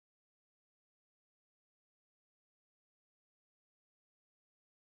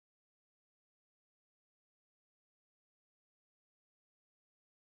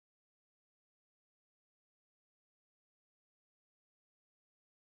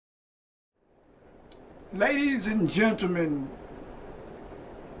Ladies and gentlemen,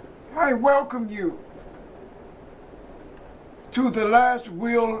 I welcome you to the last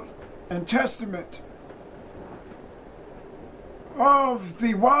will and testament of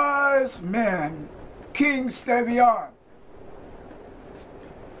the wise man, King Stevian.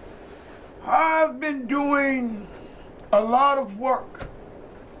 I've been doing a lot of work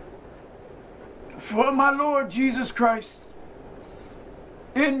for my Lord Jesus Christ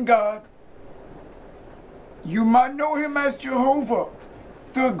in God. You might know him as Jehovah,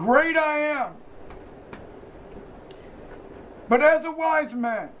 the great I am. But as a wise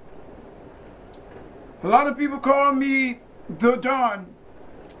man, a lot of people call me the Don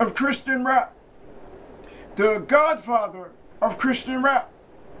of Christian rap, the Godfather of Christian rap.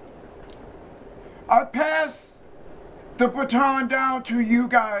 I pass the baton down to you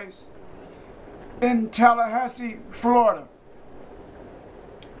guys in Tallahassee, Florida.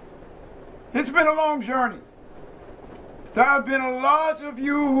 It's been a long journey. There have been a lot of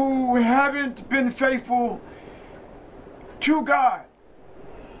you who haven't been faithful to God.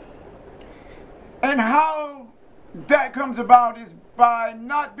 And how that comes about is by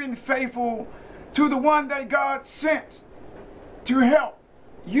not being faithful to the one that God sent to help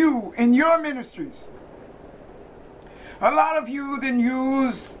you in your ministries. A lot of you then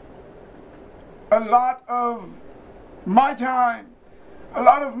use a lot of my time, a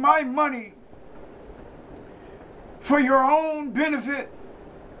lot of my money for your own benefit.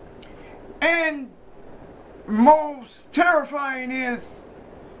 And most terrifying is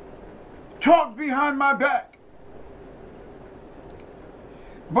talk behind my back.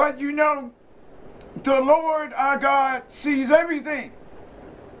 But you know, the Lord our God sees everything.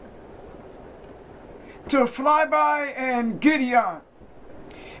 To Flyby and Gideon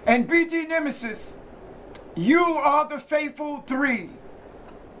and BT Nemesis, you are the faithful three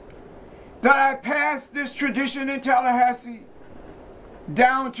that I passed this tradition in Tallahassee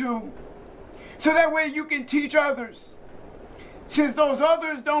down to, so that way you can teach others, since those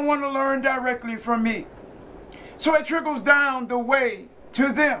others don't want to learn directly from me. So it trickles down the way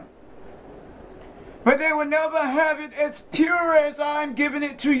to them. But they will never have it as pure as I'm giving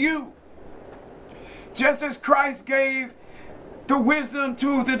it to you. Just as Christ gave the wisdom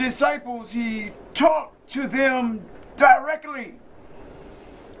to the disciples, he talked to them directly.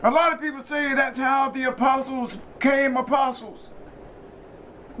 A lot of people say that's how the apostles became apostles,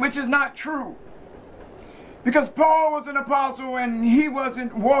 which is not true. Because Paul was an apostle and he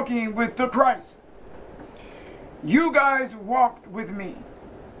wasn't walking with the Christ. You guys walked with me.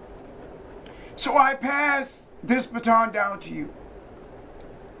 So I pass this baton down to you.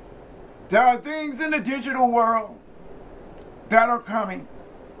 There are things in the digital world that are coming.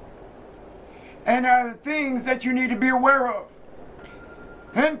 And there are things that you need to be aware of.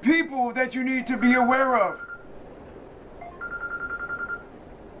 And people that you need to be aware of.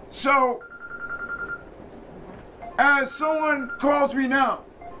 So, as someone calls me now,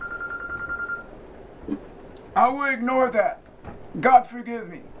 I will ignore that. God forgive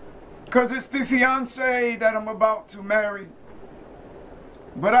me. Because it's the fiancé that I'm about to marry.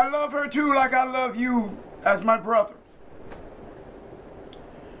 But I love her too, like I love you as my brothers.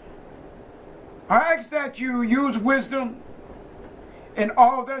 I ask that you use wisdom in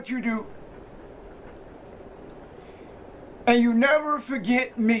all that you do. And you never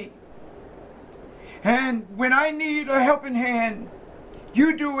forget me. And when I need a helping hand,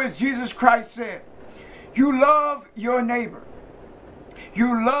 you do as Jesus Christ said. You love your neighbor.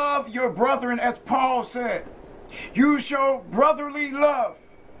 You love your brethren, as Paul said. You show brotherly love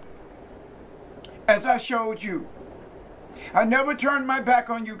as I showed you. I never turned my back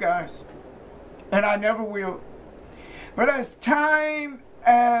on you guys. And I never will. But as time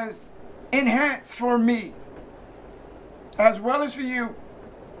has enhanced for me, as well as for you,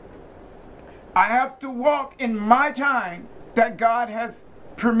 I have to walk in my time that God has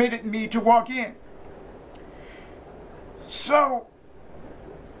permitted me to walk in. So,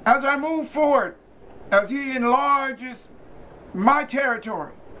 as I move forward, as He enlarges my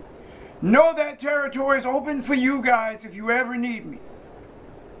territory, know that territory is open for you guys if you ever need me.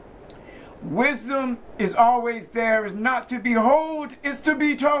 Wisdom is always there. It's not to behold, it's to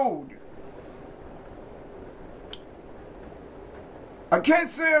be told. I can't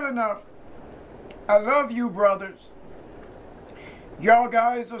say it enough. I love you, brothers. Y'all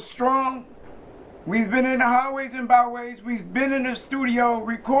guys are strong. We've been in the highways and byways. We've been in the studio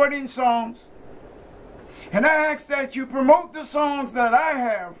recording songs. And I ask that you promote the songs that I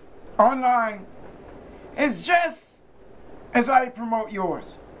have online. It's just as I promote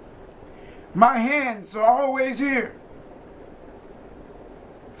yours. My hands are always here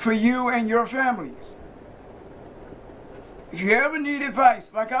for you and your families. If you ever need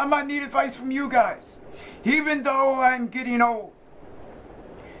advice, like I might need advice from you guys, even though I'm getting old,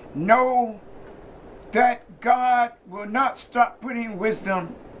 know that God will not stop putting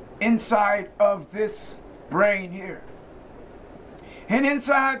wisdom inside of this brain here. And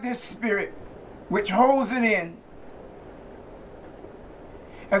inside this spirit, which holds it in.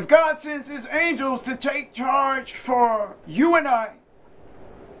 As God sends his angels to take charge for you and I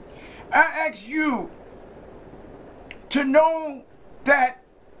ask you to know that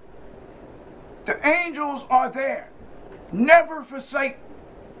the angels are there. Never forsake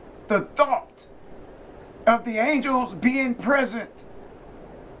the thought of the angels being present.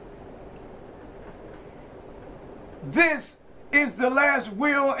 This is the last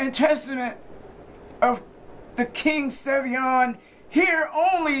will and testament of the King Stevian, here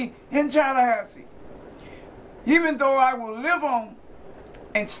only in Tallahassee. Even though I will live on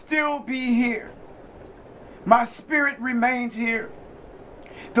and still be here, my spirit remains here.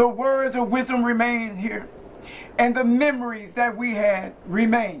 The words of wisdom remain here. And the memories that we had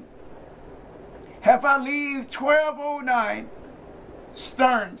remain. If I leave 1209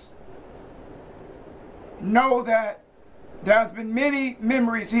 Stearns, know that there's been many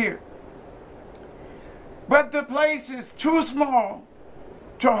memories here. But the place is too small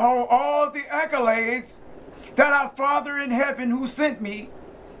to hold all the accolades that our Father in heaven who sent me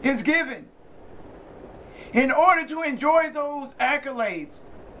is given. In order to enjoy those accolades,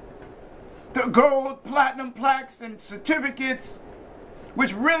 the gold, platinum plaques and certificates,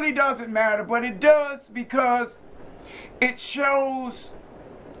 which really doesn't matter, but it does because it shows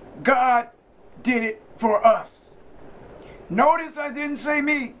God did it for us. Notice I didn't say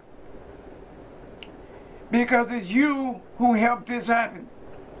me, because it's you who helped this happen.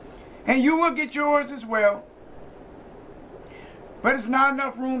 And you will get yours as well. But it's not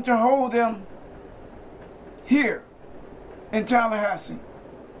enough room to hold them here in Tallahassee.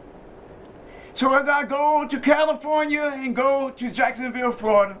 So as I go to California and go to Jacksonville,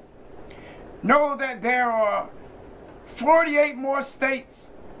 Florida, know that there are 48 more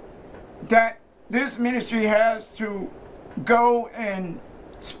states that this ministry has to go and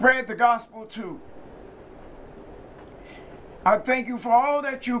spread the gospel to. I thank you for all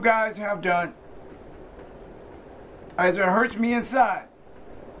that you guys have done, as it hurts me inside.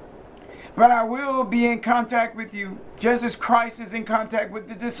 But I will be in contact with you, just as Christ is in contact with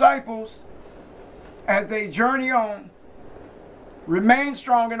the disciples as they journey on. Remain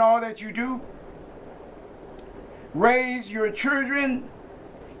strong in all that you do. Raise your children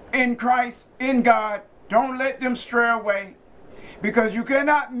in Christ, in God. Don't let them stray away, because you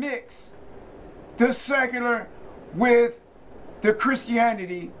cannot mix the secular with the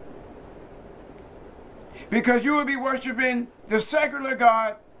Christianity, because you will be worshiping the secular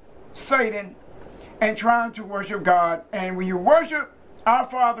God, Satan, and trying to worship God. And when you worship our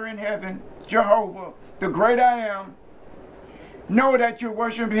Father in heaven, Jehovah, the great I am, know that you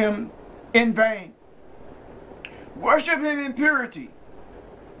worship him in vain. Worship him in purity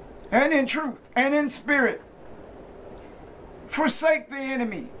and in truth and in spirit. Forsake the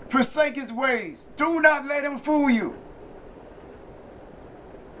enemy. Forsake his ways. Do not let him fool you.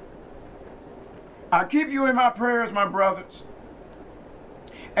 I keep you in my prayers, my brothers.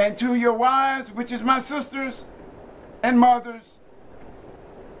 And to your wives, which is my sisters and mothers,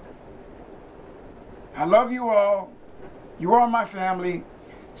 I love you all. You are my family.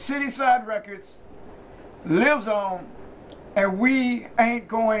 Cityside Records lives on, and we ain't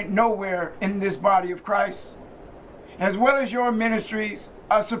going nowhere in this body of Christ. As well as your ministries,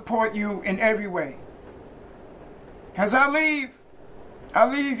 I support you in every way. As I leave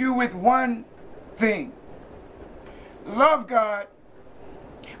you with one thing. Love God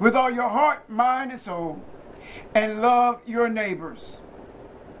with all your heart, mind, and soul, and love your neighbors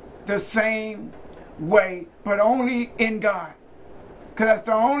the same way, but only in God. Because that's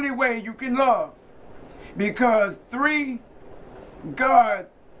the only way you can love. Because 3, God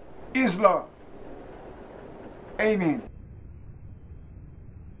is love. Amen.